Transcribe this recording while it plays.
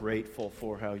Grateful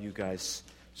for how you guys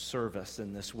serve us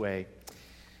in this way.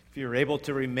 If you're able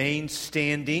to remain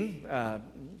standing,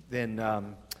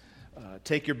 then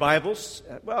take your Bibles.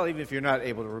 Well, even if you're not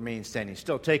able to remain standing,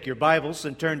 still take your Bibles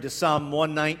and turn to Psalm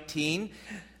 119.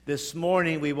 This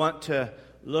morning we want to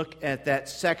look at that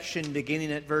section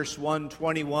beginning at verse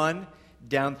 121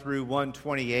 down through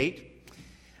 128.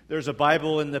 There's a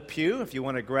Bible in the pew. If you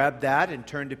want to grab that and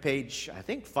turn to page, I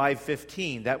think,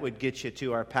 515, that would get you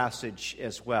to our passage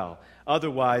as well.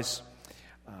 Otherwise,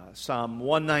 Psalm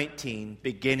 119,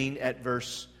 beginning at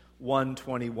verse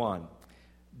 121.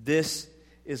 This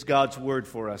is God's word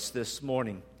for us this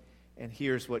morning, and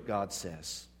here's what God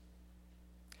says.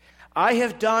 I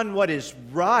have done what is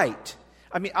right.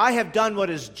 I have done what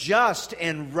is just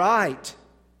and right.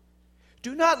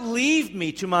 Do not leave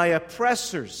me to my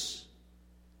oppressors.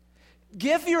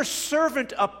 Give your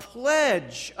servant a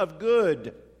pledge of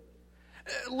good.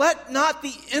 Let not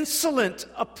the insolent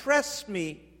oppress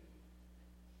me.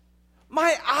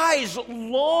 My eyes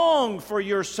long for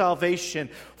your salvation,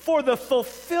 for the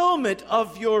fulfillment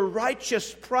of your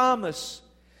righteous promise.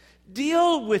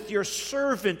 Deal with your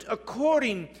servant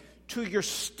according to your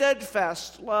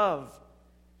steadfast love,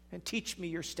 and teach me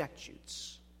your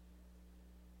statutes.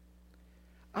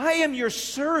 I am your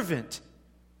servant.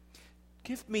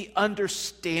 Give me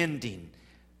understanding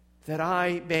that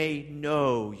I may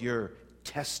know your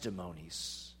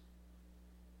testimonies.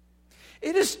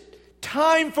 It is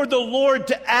time for the Lord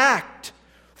to act,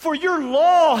 for your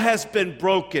law has been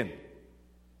broken.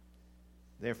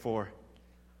 Therefore,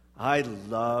 I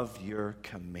love your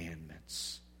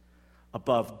commandments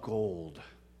above gold,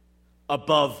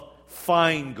 above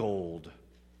fine gold.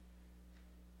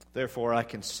 Therefore, I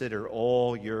consider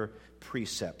all your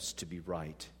precepts to be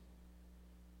right.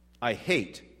 I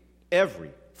hate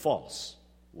every false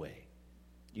way.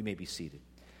 You may be seated.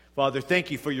 Father,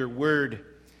 thank you for your word.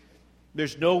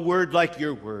 There's no word like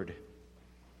your word.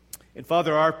 And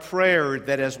Father, our prayer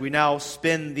that as we now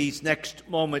spend these next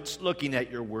moments looking at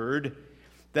your word,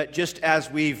 that just as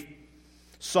we've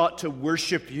sought to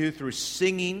worship you through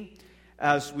singing,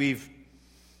 as we've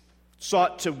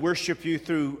sought to worship you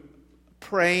through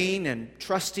praying and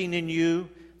trusting in you,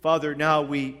 Father, now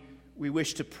we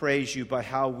wish to praise you by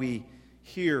how we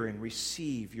hear and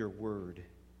receive your word.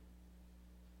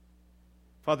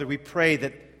 Father, we pray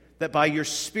that by your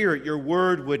Spirit, your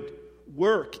word would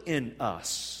work in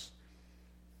us,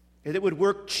 that it would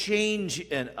work change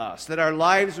in us, that our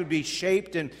lives would be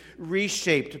shaped and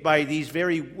reshaped by these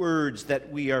very words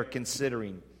that we are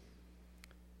considering.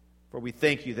 For we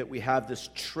thank you that we have this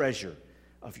treasure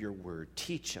of your word.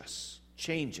 Teach us,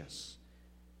 change us.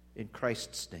 In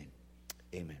Christ's name,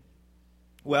 amen.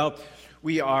 Well,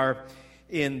 we are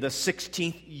in the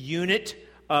 16th unit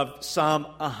of Psalm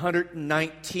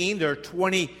 119. There are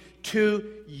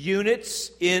 22 units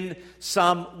in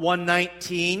Psalm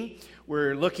 119.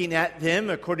 We're looking at them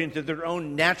according to their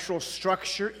own natural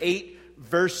structure, 8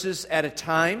 verses at a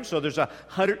time. So there's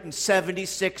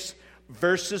 176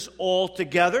 verses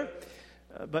altogether.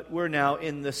 But we're now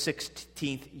in the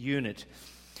 16th unit.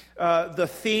 The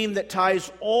theme that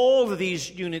ties all of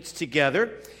these units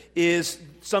together is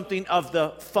something of the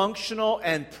functional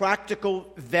and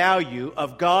practical value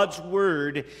of God's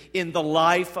Word in the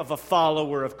life of a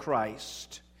follower of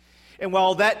Christ. And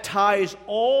while that ties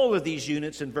all of these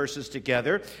units and verses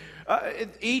together,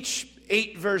 each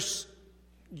 8-verse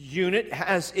unit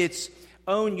has its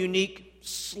own unique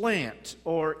slant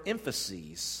or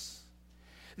emphases.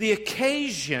 The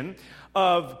occasion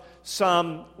of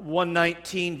Psalm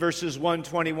 119, verses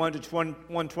 121 to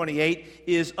 128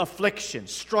 is affliction,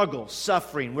 struggle,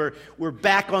 suffering. We're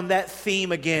back on that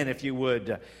theme again, if you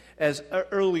would, as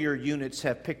earlier units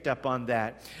have picked up on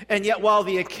that. And yet, while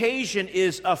the occasion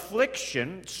is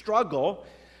affliction, struggle,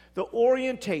 the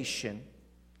orientation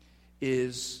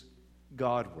is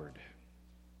Godward.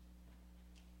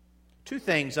 2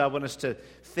 things I want us to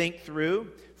think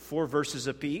through, 4 verses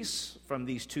apiece from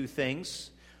these 2 things.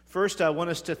 First, I want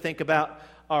us to think about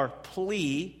our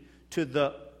plea to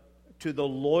the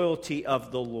loyalty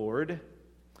of the Lord.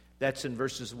 That's in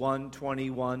verses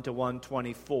 121 to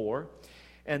 124.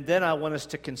 And then I want us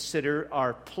to consider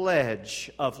our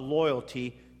pledge of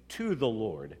loyalty to the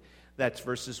Lord. That's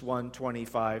verses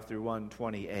 125 through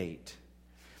 128.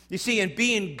 You see, in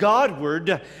being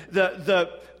Godward,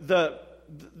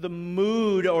 the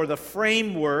mood or the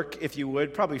framework, if you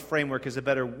would, probably framework is a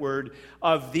better word,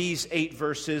 of these 8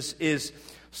 verses is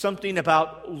something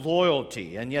about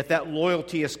loyalty. And yet that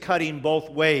loyalty is cutting both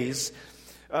ways.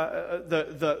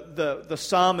 The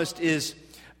psalmist is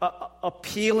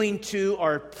appealing to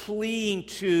or pleading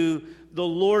to the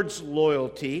Lord's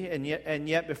loyalty, and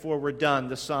yet before we're done,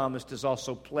 the psalmist is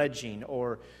also pledging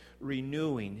or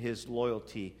renewing his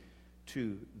loyalty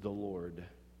to the Lord.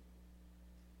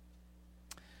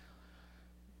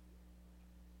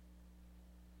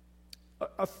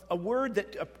 A word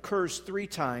that occurs three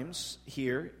times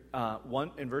here,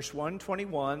 in verse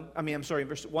 121, in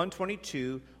verse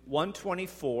 122,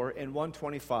 124, and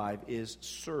 125 is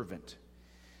servant.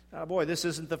 Boy, this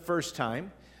isn't the first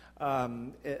time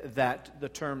that the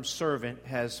term servant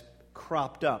has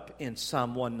cropped up in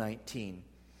Psalm 119.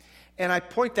 And I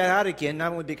point that out again,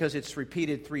 not only because it's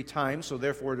repeated three times, so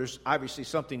therefore there's obviously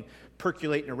something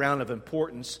percolating around of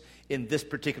importance in this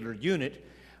particular unit,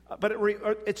 but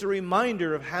it's a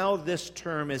reminder of how this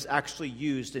term is actually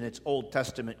used in its Old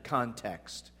Testament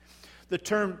context. The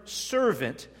term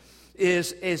servant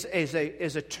is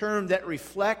a term that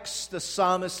reflects the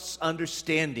psalmist's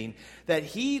understanding that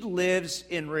he lives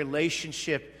in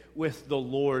relationship with the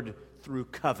Lord through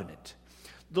covenant.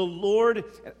 The Lord,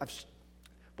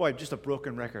 boy, I'm just a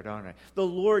broken record, aren't I? The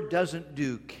Lord doesn't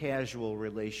do casual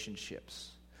relationships.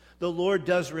 The Lord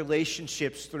does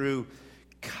relationships through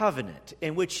covenant,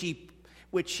 in which he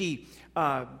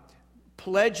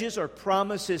pledges or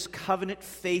promises covenant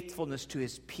faithfulness to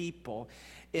his people,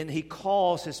 and he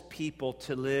calls his people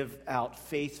to live out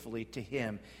faithfully to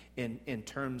him in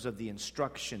terms of the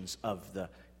instructions of the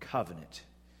covenant.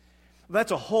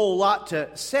 That's a whole lot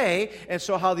to say, and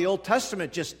so how the Old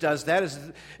Testament just does that is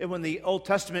when the Old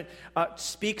Testament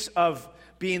speaks of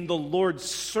being the Lord's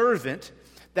servant,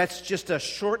 that's just a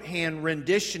shorthand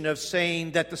rendition of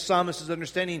saying that the psalmist is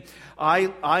understanding,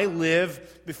 I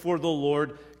live before the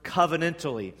Lord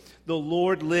covenantally. The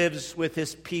Lord lives with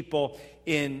his people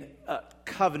in a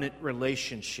covenant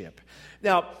relationship.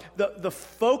 Now, the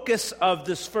focus of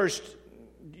this first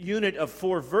unit of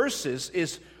 4 verses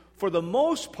is, for the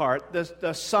most part,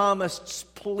 the psalmist's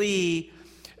plea,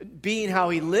 being how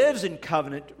he lives in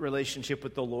covenant relationship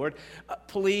with the Lord, a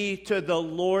plea to the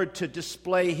Lord to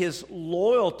display his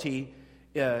loyalty,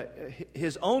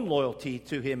 his own loyalty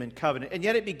to him in covenant. And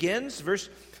yet it begins,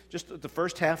 just the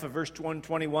first half of verse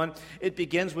 121, it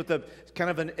begins with a kind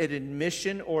of an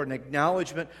admission or an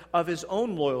acknowledgement of his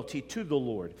own loyalty to the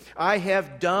Lord. I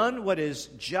have done what is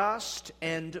just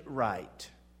and right.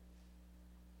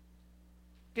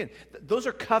 Again, those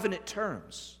are covenant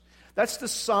terms. That's the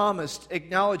psalmist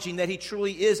acknowledging that he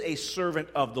truly is a servant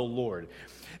of the Lord.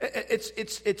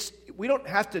 We don't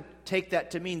have to take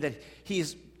that to mean that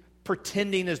he's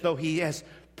pretending as though he has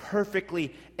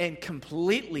perfectly and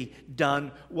completely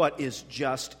done what is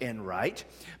just and right.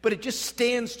 But it just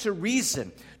stands to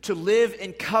reason. To live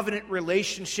in covenant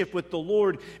relationship with the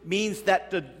Lord means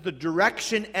that the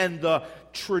direction and the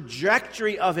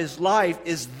trajectory of his life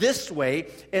is this way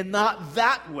and not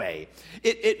that way.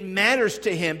 It matters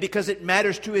to him because it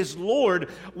matters to his Lord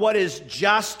what is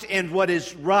just and what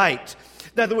is right.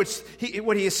 In other words,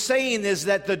 what he is saying is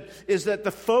that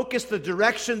the focus, the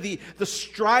direction, the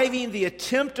striving, the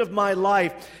attempt of my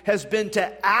life has been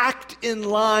to act in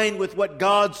line with what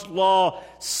God's law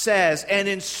says. And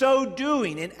in so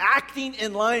doing, in acting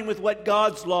in line with what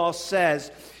God's law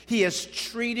says, he has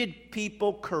treated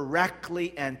people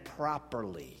correctly and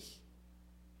properly.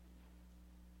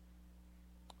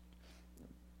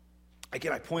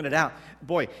 Again, I pointed out,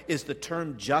 boy, is the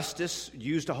term justice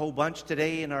used a whole bunch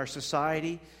today in our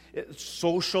society?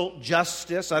 Social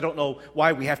justice. I don't know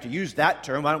why we have to use that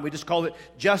term. Why don't we just call it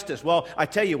justice? Well, I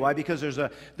tell you why, because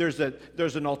there's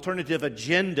an alternative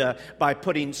agenda by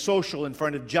putting social in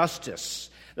front of justice.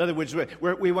 In other words,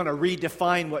 we want to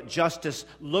redefine what justice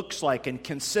looks like and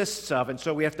consists of, and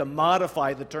so we have to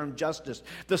modify the term justice.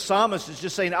 The psalmist is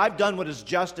just saying, I've done what is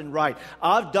just and right.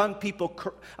 I've done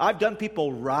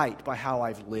people right by how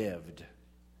I've lived.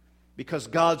 Because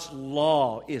God's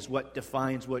law is what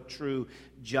defines what true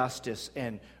justice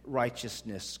and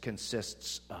righteousness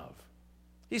consists of.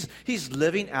 He's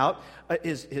living out,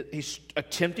 he's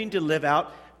attempting to live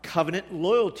out covenant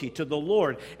loyalty to the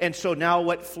Lord. And so now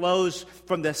what flows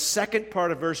from the second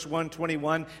part of verse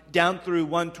 121 down through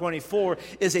 124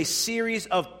 is a series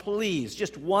of pleas,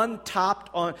 just one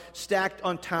stacked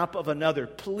on top of another.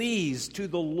 Pleas to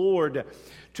the Lord,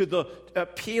 to the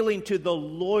appealing to the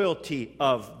loyalty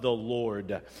of the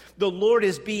Lord. The Lord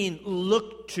is being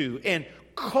looked to and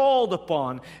called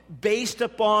upon based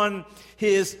upon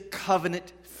his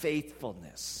covenant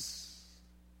faithfulness.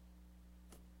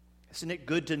 Isn't it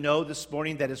good to know this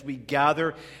morning that as we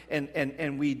gather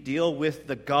and we deal with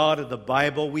the God of the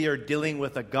Bible, we are dealing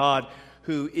with a God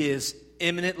who is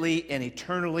eminently and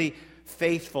eternally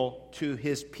faithful to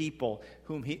his people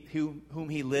whom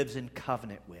he lives in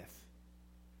covenant with.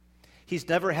 He's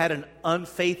never had an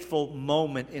unfaithful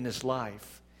moment in his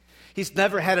life. He's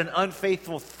never had an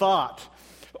unfaithful thought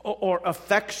or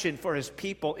affection for his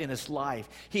people in his life.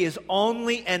 He has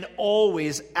only and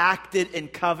always acted in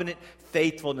covenant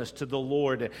faithfulness to the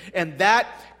Lord. And that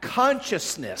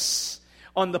consciousness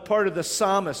on the part of the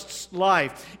psalmist's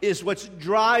life is what's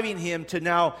driving him to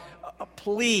now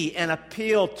plea and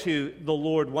appeal to the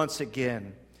Lord once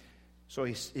again. So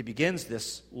he begins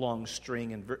this long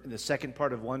string in the second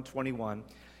part of 121.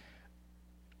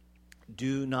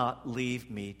 Do not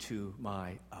leave me to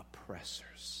my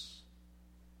oppressors.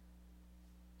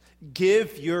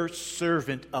 Give your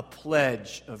servant a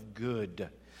pledge of good.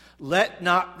 Let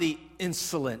not the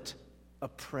insolent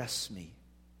oppress me.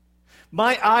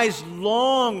 My eyes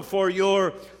long for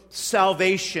your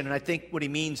salvation. And I think what he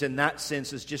means in that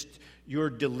sense is just your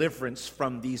deliverance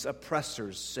from these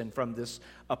oppressors and from this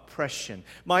oppression.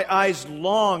 My eyes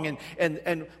long,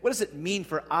 and what does it mean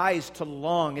for eyes to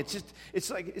long? It's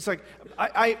like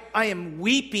I am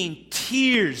weeping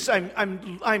tears. I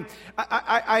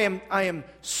am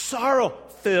sorrow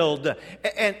filled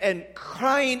and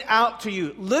crying out to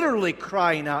you, literally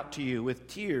crying out to you with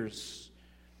tears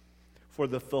for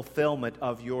the fulfillment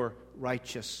of your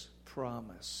righteous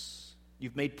promise.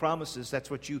 You've made promises.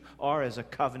 That's what you are as a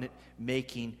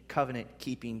covenant-making,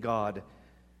 covenant-keeping God.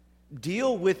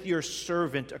 Deal with your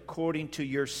servant according to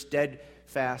your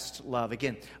steadfast love.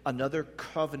 Again, another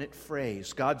covenant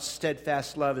phrase. God's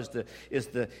steadfast love is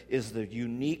the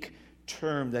unique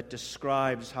term that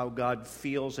describes how God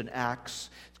feels and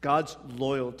acts. God's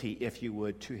loyalty, if you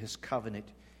would, to his covenant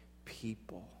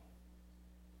people.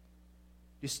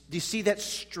 Do you see that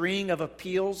string of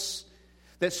appeals?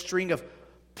 That string of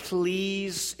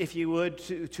pleas, if you would,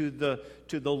 to the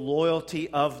loyalty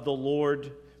of the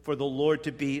Lord, for the Lord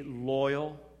to be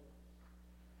loyal.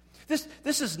 This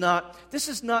is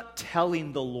not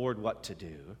telling the Lord what to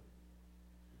do.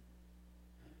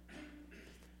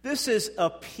 This is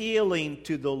appealing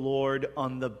to the Lord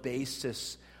on the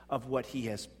basis of what he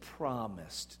has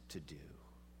promised to do.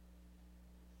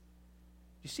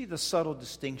 You see the subtle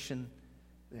distinction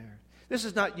there? This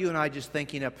is not you and I just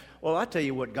thinking up, well, I'll tell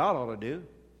you what God ought to do.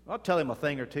 I'll tell him a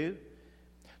thing or two.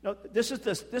 No, this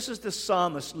is the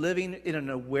psalmist living in an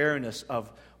awareness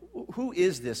of who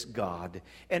is this God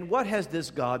and what has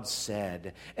this God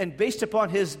said. And based upon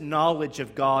his knowledge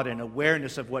of God and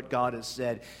awareness of what God has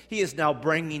said, he is now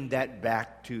bringing that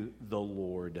back to the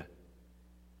Lord.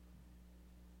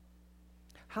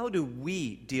 How do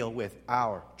we deal with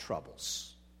our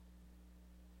troubles?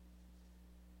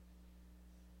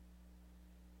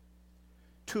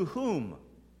 To whom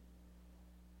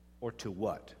or to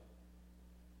what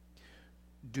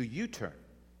do you turn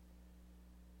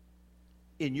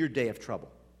in your day of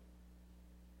trouble?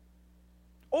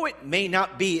 Oh, it may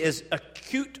not be as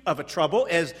acute of a trouble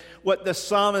as what the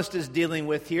psalmist is dealing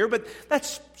with here, but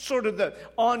that's sort of the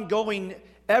ongoing,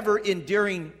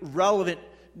 ever-enduring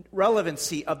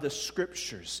relevancy of the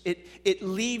Scriptures. It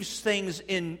leaves things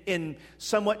in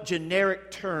somewhat generic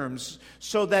terms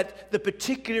so that the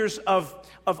particulars of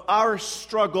our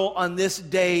struggle on this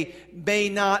day may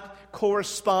not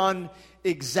correspond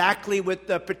exactly with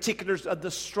the particulars of the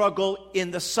struggle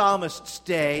in the psalmist's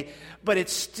day, but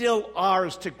it's still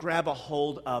ours to grab a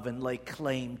hold of and lay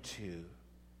claim to.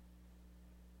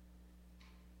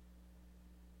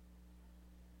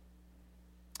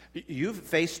 You've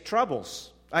faced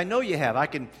troubles. I know you have.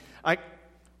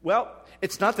 Well,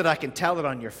 it's not that I can tell it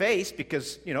on your face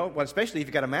because, especially if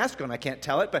you've got a mask on, I can't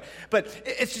tell it. But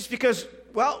it's just because,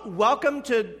 welcome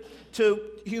to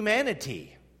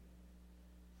humanity.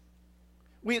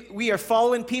 We are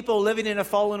fallen people living in a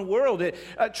fallen world.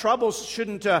 Troubles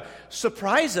shouldn't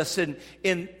surprise us in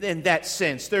that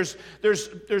sense. There's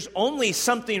only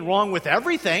something wrong with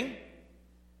everything.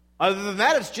 Other than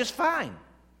that, it's just fine.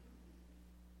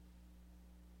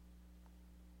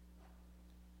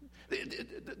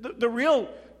 The real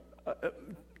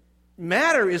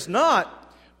matter is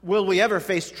not, will we ever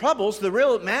face troubles? The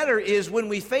real matter is when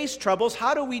we face troubles,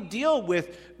 how do we deal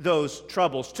with those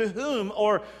troubles? To whom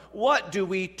or what do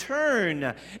we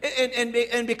turn?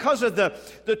 And because of the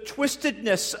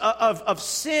twistedness of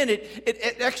sin,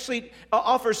 it actually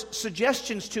offers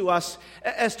suggestions to us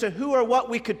as to who or what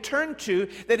we could turn to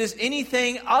that is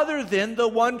anything other than the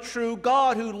one true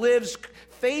God who lives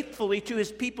faithfully to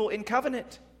his people in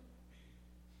covenant.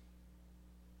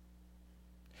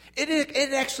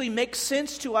 It actually makes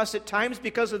sense to us at times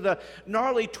because of the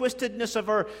gnarly twistedness of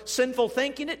our sinful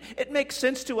thinking. It makes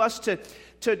sense to us to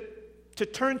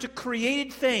turn to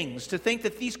created things, to think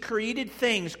that these created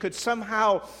things could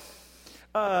somehow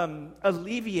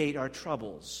alleviate our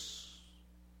troubles.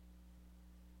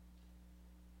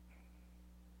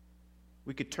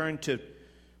 We could turn to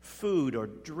food or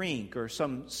drink or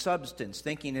some substance,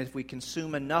 thinking if we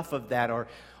consume enough of that or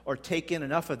take in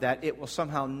enough of that, it will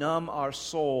somehow numb our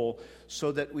soul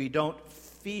so that we don't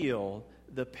feel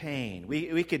the pain.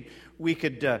 We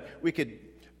could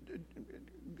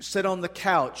sit on the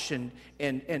couch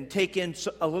and take in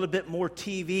a little bit more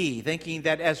TV, thinking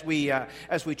that as we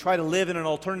try to live in an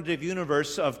alternative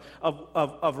universe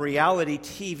of reality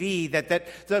TV, that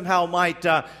somehow might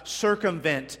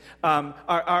circumvent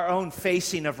our own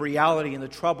facing of reality and the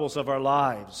troubles of our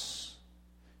lives.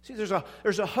 See, there's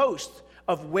a host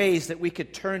of ways that we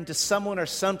could turn to someone or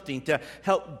something to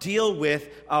help deal with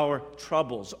our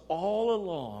troubles. All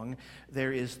along,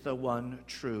 there is the one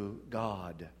true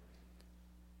God.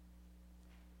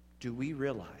 Do we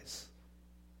realize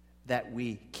that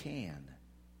we can?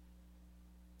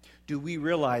 Do we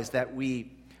realize that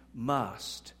we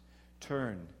must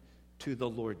turn to the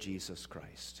Lord Jesus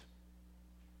Christ?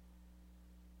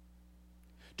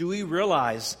 Do we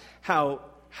realize how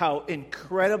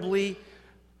incredibly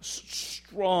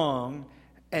strong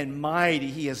and mighty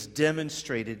He has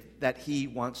demonstrated that He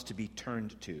wants to be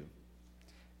turned to?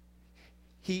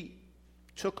 He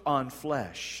took on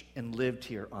flesh and lived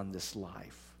here on this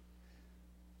life,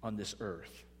 on this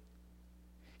earth.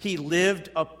 He lived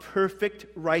a perfect,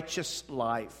 righteous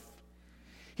life.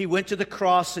 He went to the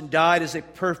cross and died as a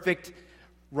perfect,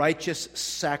 righteous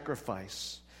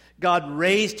sacrifice. God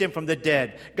raised Him from the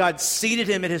dead. God seated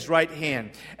Him at His right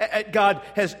hand. God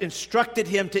has instructed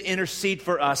Him to intercede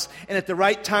for us. And at the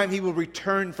right time, He will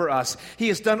return for us. He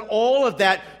has done all of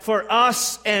that for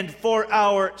us and for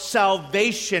our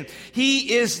salvation.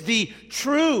 He is the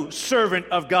true servant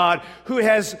of God who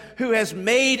has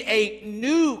made a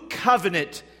new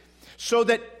covenant, so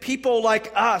that people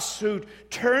like us who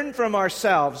turn from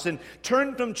ourselves and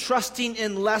turn from trusting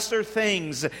in lesser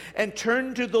things and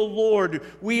turn to the Lord,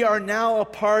 we are now a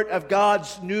part of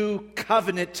God's new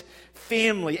covenant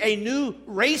family, a new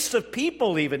race of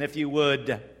people even, if you would.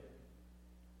 And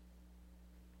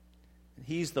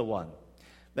He's the one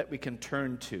that we can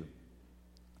turn to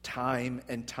time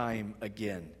and time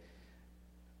again.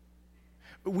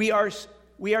 We are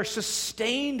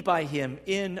sustained by Him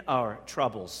in our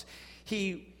troubles.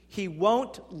 He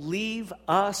won't leave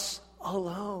us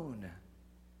alone.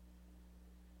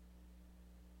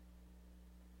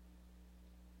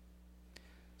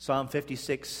 Psalm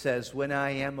 56 says, "When I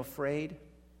am afraid,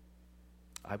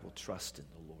 I will trust in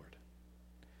the Lord."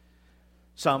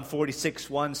 Psalm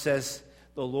 46:1 says,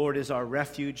 "The Lord is our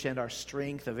refuge and our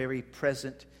strength, a very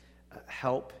present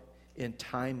help in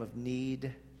time of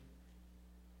need."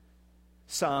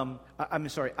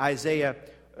 Isaiah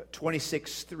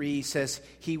 26:3 says,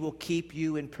 "He will keep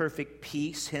you in perfect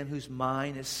peace, him whose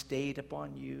mind is stayed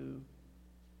upon you."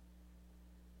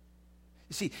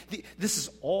 You see, this is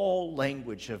all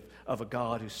language of a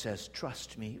God who says,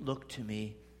 "Trust me, look to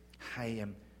me, I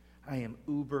am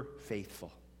uber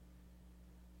faithful.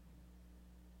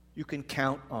 You can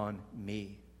count on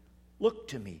me. Look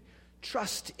to me.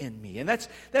 Trust in me." And that's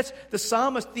the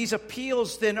psalmist. These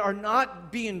appeals then are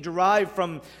not being derived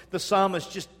from the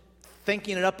psalmist just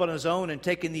thinking it up on his own and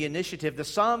taking the initiative. The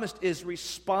psalmist is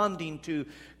responding to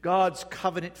God's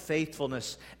covenant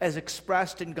faithfulness as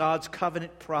expressed in God's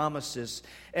covenant promises,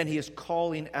 and he is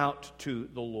calling out to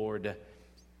the Lord.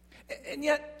 And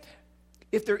yet,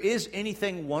 if there is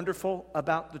anything wonderful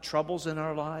about the troubles in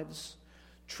our lives,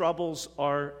 troubles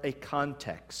are a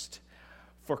context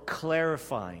for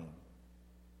clarifying,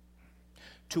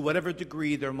 to whatever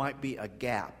degree there might be a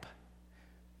gap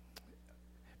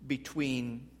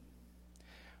between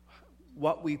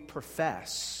what we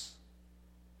profess,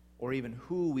 or even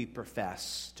who we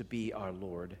profess to be our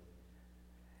Lord,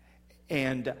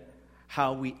 and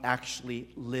how we actually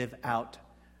live out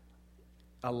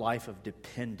a life of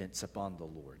dependence upon the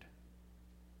Lord.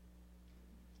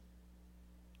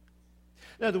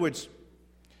 In other words,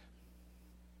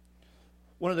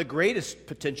 one of the greatest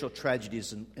potential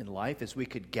tragedies in life is we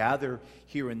could gather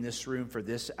here in this room for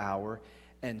this hour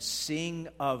and sing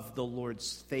of the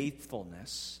Lord's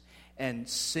faithfulness and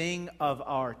sing of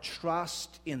our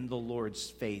trust in the Lord's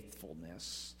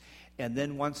faithfulness. And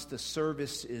then once the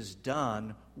service is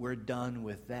done, we're done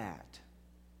with that.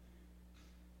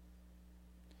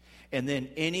 And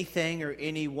then anything or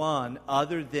anyone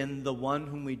other than the one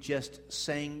whom we just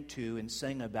sang to and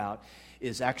sang about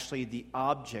is actually the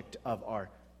object of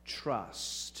our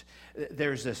trust.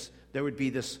 There would be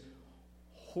this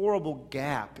horrible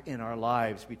gap in our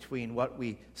lives between what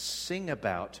we sing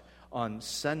about on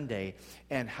Sunday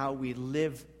and how we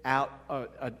live out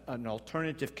an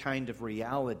alternative kind of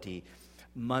reality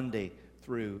Monday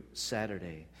through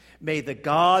Saturday. May the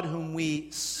God whom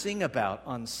we sing about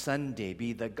on Sunday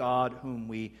be the God whom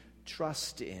we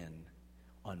trust in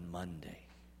on Monday.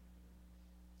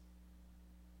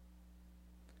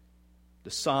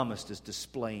 The psalmist is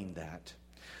displaying that.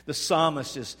 The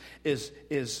psalmist is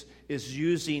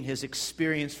using his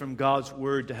experience from God's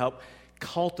word to help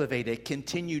cultivate a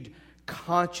continued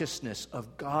consciousness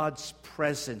of God's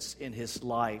presence in his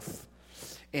life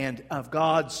and of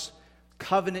God's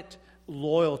covenant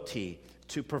loyalty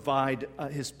to provide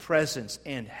his presence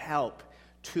and help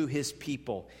to his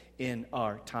people in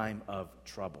our time of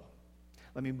trouble.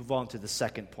 Let me move on to the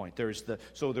second point. There was the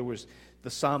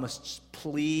psalmist's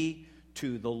plea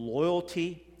to the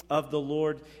loyalty of the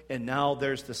Lord, and now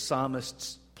there's the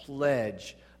psalmist's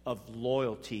pledge of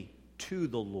loyalty to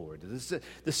the Lord.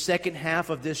 The second half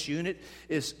of this unit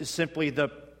is simply the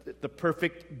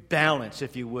perfect balance,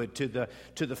 if you would, to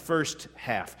the first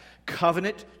half.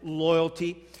 Covenant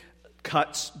loyalty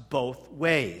cuts both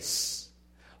ways.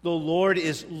 The Lord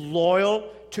is loyal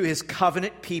to his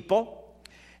covenant people,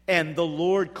 and the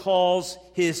Lord calls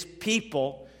his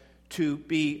people to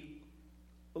be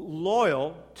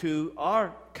loyal to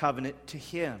our covenant to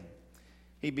him.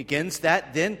 He begins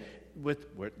that then with,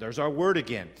 there's our word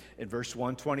again, in verse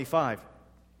 125.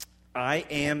 I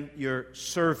am your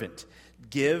servant.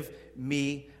 Give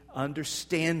me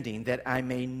understanding that I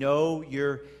may know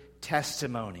your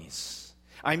testimonies.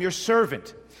 I'm your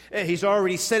servant. He's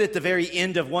already said at the very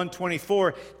end of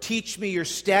 124, teach me your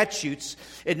statutes.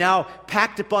 And now,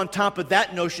 packed upon top of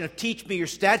that notion of teach me your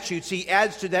statutes, he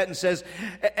adds to that and says,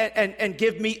 and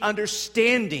give me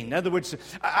understanding. In other words,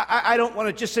 I don't want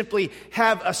to just simply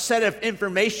have a set of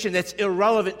information that's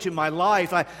irrelevant to my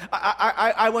life.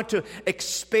 I want to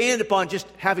expand upon just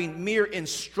having mere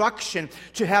instruction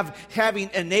to having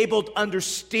enabled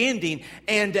understanding,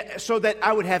 and so that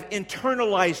I would have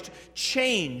internalized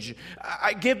change.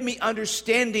 Give me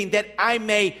understanding that I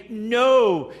may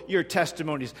know your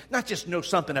testimonies. Not just know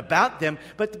something about them,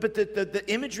 but the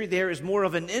imagery there is more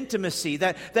of an intimacy,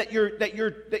 that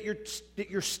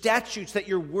your statutes, that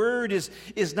your word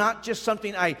is not just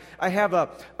something I have a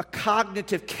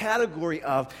cognitive category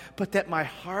of, but that my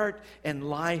heart and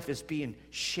life is being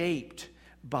shaped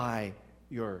by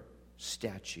your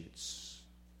statutes.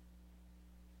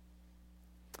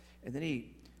 And then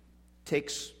he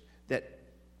takes that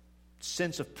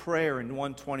sense of prayer in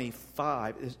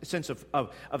 125, a sense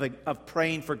of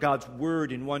praying for God's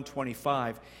word in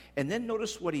 125, and then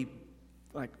notice what he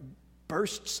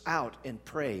bursts out in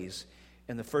praise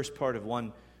in the first part of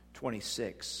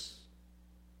 126.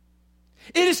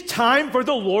 It is time for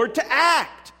the Lord to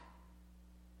act.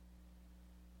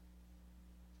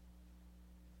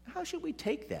 How should we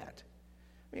take that?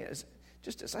 I mean, as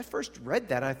I first read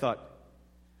that, I thought,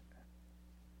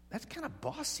 that's kind of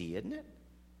bossy, isn't it?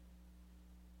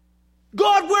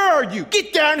 God, where are you?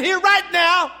 Get down here right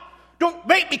now. Don't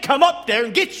make me come up there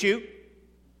and get you.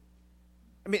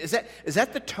 I mean, is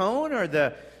that the tone or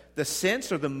the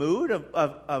sense or the mood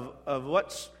of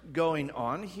what's going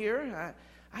on here?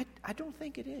 I don't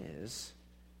think it is.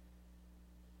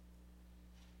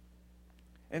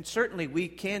 And certainly we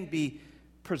can be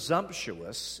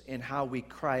presumptuous in how we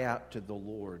cry out to the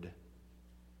Lord.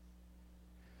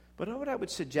 But what I would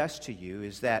suggest to you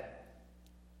is that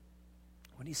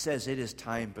when he says it is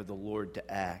time for the Lord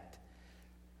to act,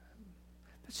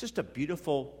 that's just a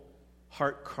beautiful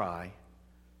heart cry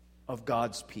of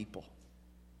God's people.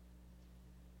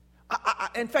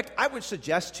 In fact, I would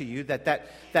suggest to you that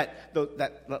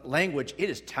language, it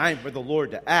is time for the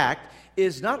Lord to act,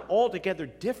 is not altogether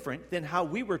different than how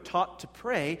we were taught to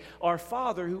pray, Our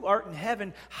Father who art in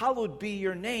heaven, hallowed be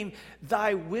your name,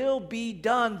 thy will be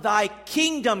done, thy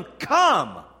kingdom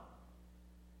come.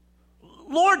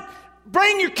 Lord,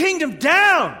 bring your kingdom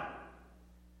down.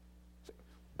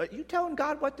 Are you telling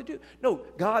God what to do? No,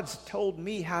 God's told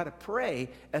me how to pray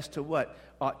as to what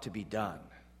ought to be done.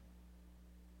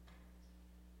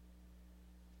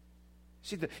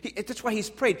 See, that's why he's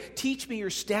prayed, teach me your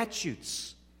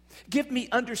statutes. Give me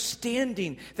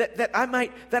understanding that I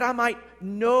might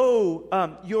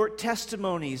know your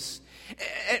testimonies.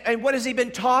 And what has he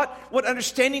been taught? What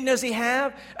understanding does he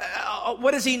have?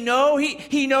 What does he know?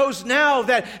 He knows now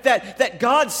that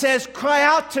God says, cry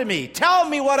out to me. Tell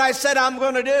me what I said I'm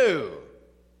going to do.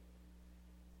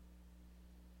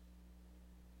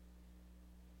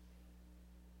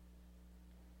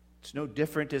 It's no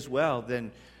different as well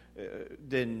than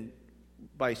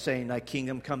by saying, thy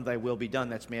kingdom come, thy will be done.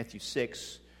 That's Matthew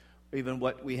 6. Or even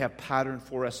what we have patterned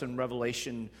for us in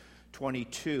Revelation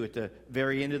 22 at the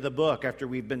very end of the book, after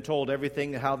we've been told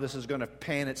everything, how this is going to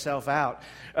pan itself out.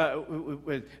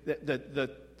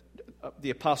 The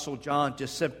the Apostle John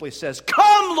just simply says,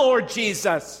 "Come, Lord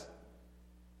Jesus!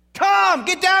 Come,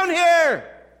 get down here!"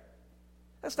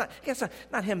 That's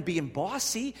not him being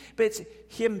bossy, but it's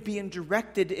him being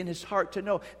directed in his heart to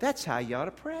know that's how you ought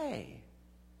to pray.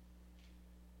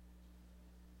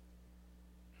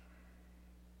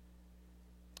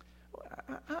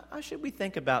 How should we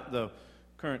think about the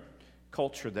current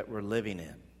culture that we're living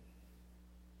in?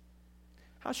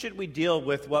 How should we deal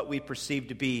with what we perceive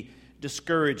to be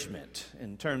discouragement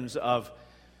in terms of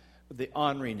the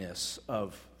orneriness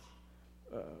of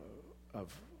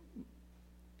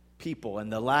people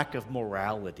and the lack of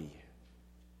morality?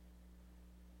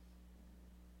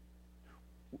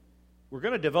 We're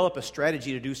going to develop a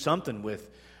strategy to do something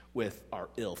with our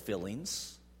ill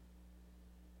feelings.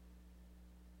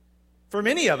 For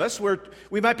many of us,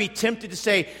 we might be tempted to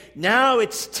say, now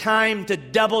it's time to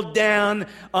double down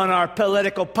on our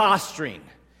political posturing.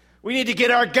 We need to get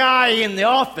our guy in the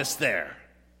office there.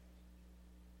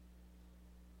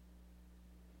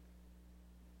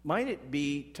 Might it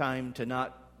be time to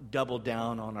not double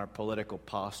down on our political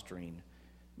posturing?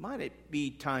 Might it be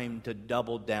time to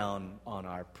double down on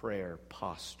our prayer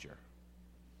posture?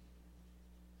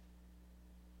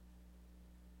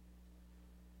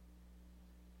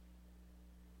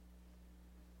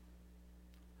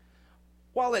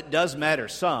 While it does matter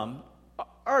some,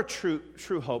 our true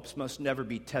hopes must never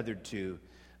be tethered to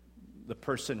the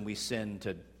person we send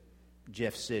to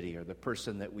Jeff City or the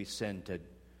person that we send to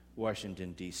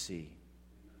Washington, D.C.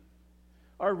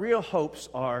 Our real hopes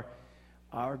are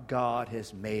our God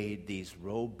has made these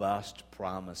robust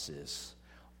promises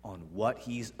on what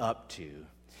He's up to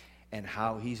and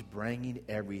how He's bringing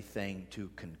everything to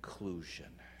conclusion.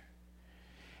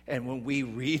 And when we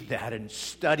read that and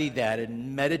study that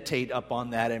and meditate upon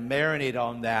that and marinate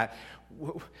on that,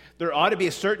 there ought to be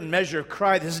a certain measure of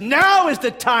cry that says, now is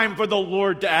the time for the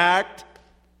Lord to act.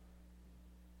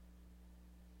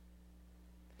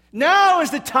 Now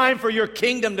is the time for your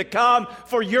kingdom to come,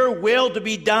 for your will to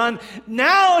be done.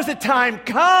 Now is the time.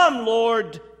 Come,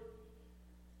 Lord.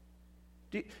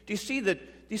 Do you see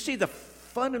the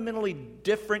fundamentally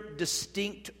different,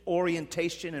 distinct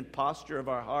orientation and posture of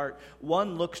our heart?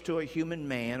 One looks to a human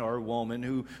man or woman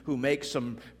who makes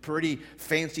some pretty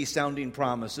fancy-sounding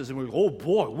promises, and we go, oh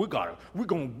boy,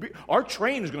 our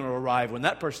train is going to arrive when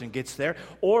that person gets there.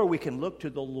 Or we can look to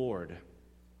the Lord.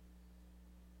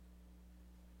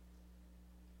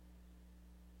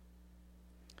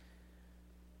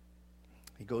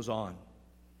 He goes on.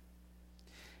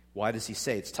 Why does he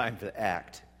say it's time to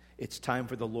act? It's time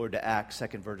for the Lord to act.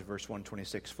 Second verse, verse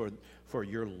 126. For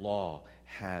your law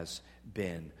has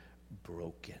been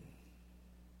broken.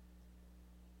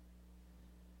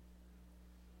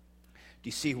 Do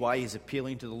you see why he's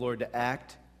appealing to the Lord to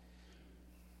act?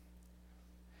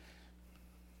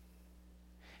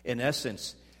 In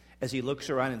essence, as he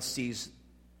looks around and sees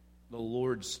the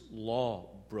Lord's law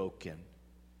broken,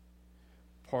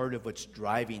 part of what's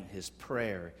driving his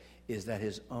prayer is that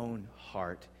his own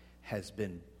heart has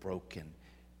been broken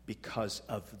because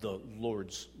of the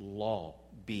Lord's law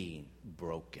being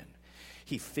broken.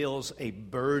 He feels a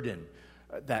burden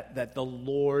that the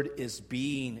Lord is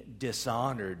being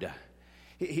dishonored.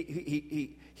 And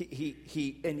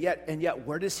yet,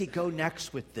 where does he go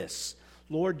next with this?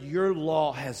 Lord, your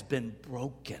law has been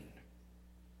broken.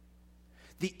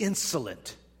 The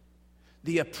insolent,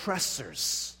 the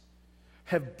oppressors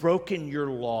have broken your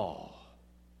law.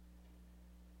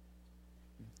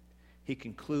 He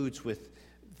concludes with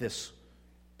this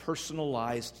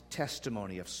personalized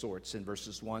testimony of sorts in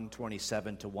verses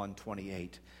 127 to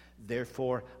 128.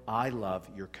 Therefore, I love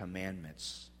your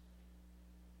commandments.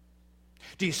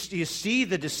 Do you see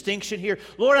the distinction here?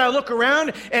 Lord, I look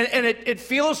around and it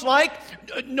feels like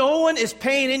no one is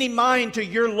paying any mind to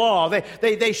your law.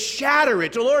 They shatter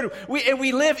it. Lord,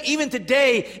 we live even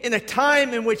today in a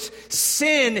time in which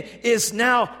sin is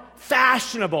now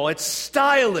fashionable. It's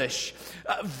stylish.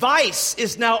 Vice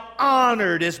is now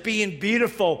honored as being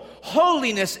beautiful.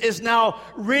 Holiness is now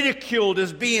ridiculed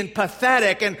as being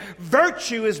pathetic. And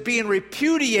virtue is being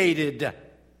repudiated.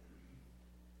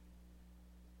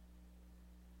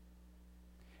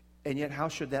 And yet, how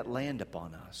should that land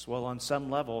upon us? Well, on some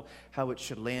level, how it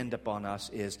should land upon us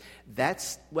is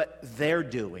that's what they're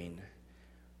doing,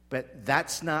 but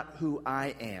that's not who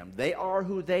I am. They are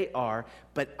who they are,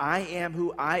 but I am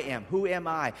who I am. Who am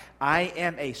I? I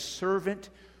am a servant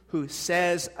who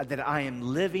says that I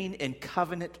am living in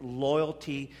covenant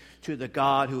loyalty to the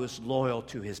God who is loyal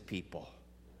to his people.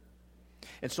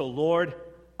 And so, Lord,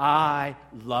 I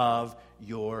love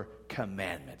your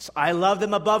commandments. I love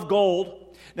them above gold.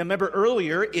 Now remember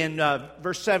earlier in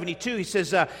verse 72, he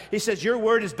says, your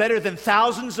word is better than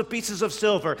thousands of pieces of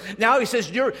silver. Now he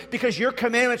says, because your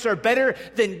commandments are better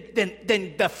than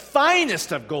the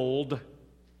finest of gold.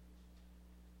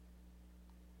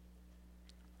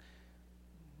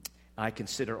 I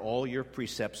consider all your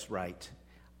precepts right.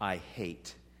 I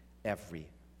hate every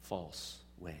false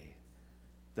way.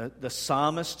 The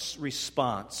psalmist's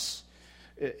response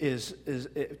is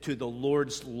to the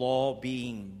Lord's law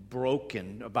being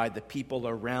broken by the people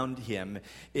around him,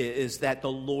 is that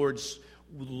the Lord's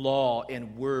law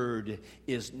and word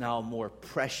is now more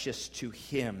precious to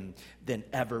him than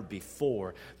ever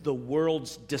before. The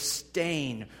world's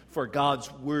disdain for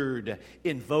God's word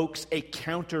invokes a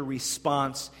counter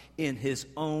response in his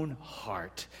own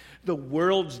heart. The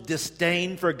world's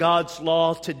disdain for God's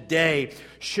law today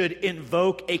should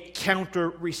invoke a counter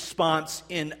response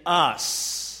in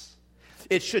us.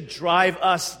 It should drive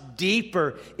us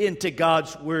deeper into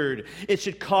God's word. It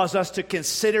should cause us to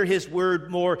consider his word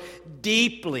more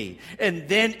deeply. And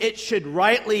then it should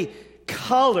rightly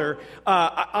color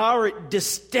our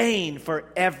disdain for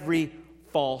every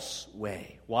false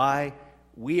way. Why?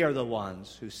 We are the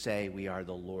ones who say we are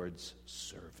the Lord's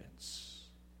servants.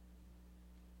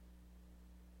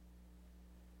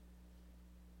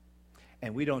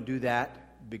 And we don't do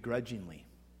that begrudgingly.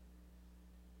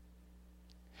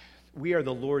 We are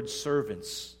the Lord's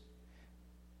servants.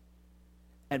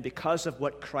 And because of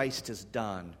what Christ has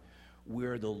done,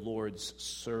 we're the Lord's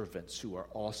servants who are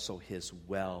also his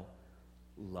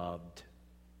well-loved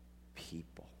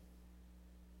people.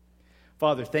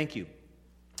 Father, thank you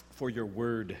for your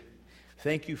word.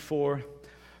 Thank you for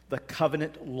the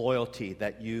covenant loyalty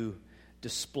that you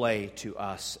display to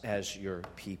us as your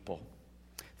people.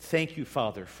 Thank you,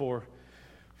 Father,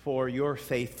 for your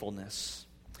faithfulness.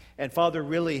 And Father,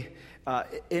 really,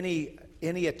 any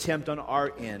attempt on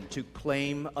our end to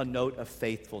claim a note of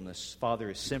faithfulness,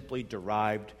 Father, is simply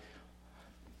derived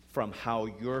from how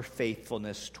your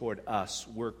faithfulness toward us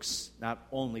works not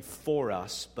only for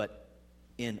us, but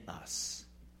in us.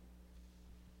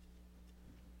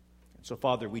 And so,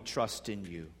 Father, we trust in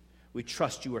you. We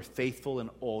trust you are faithful in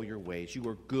all your ways. You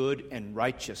are good and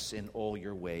righteous in all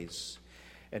your ways.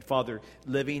 And Father,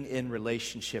 living in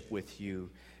relationship with you,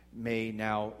 may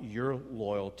now your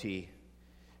loyalty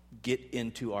get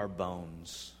into our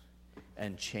bones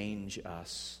and change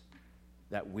us,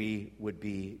 that we would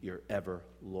be your ever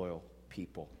loyal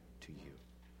people to you.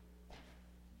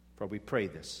 For we pray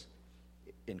this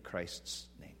in Christ's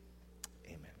name.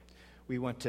 Amen. We want to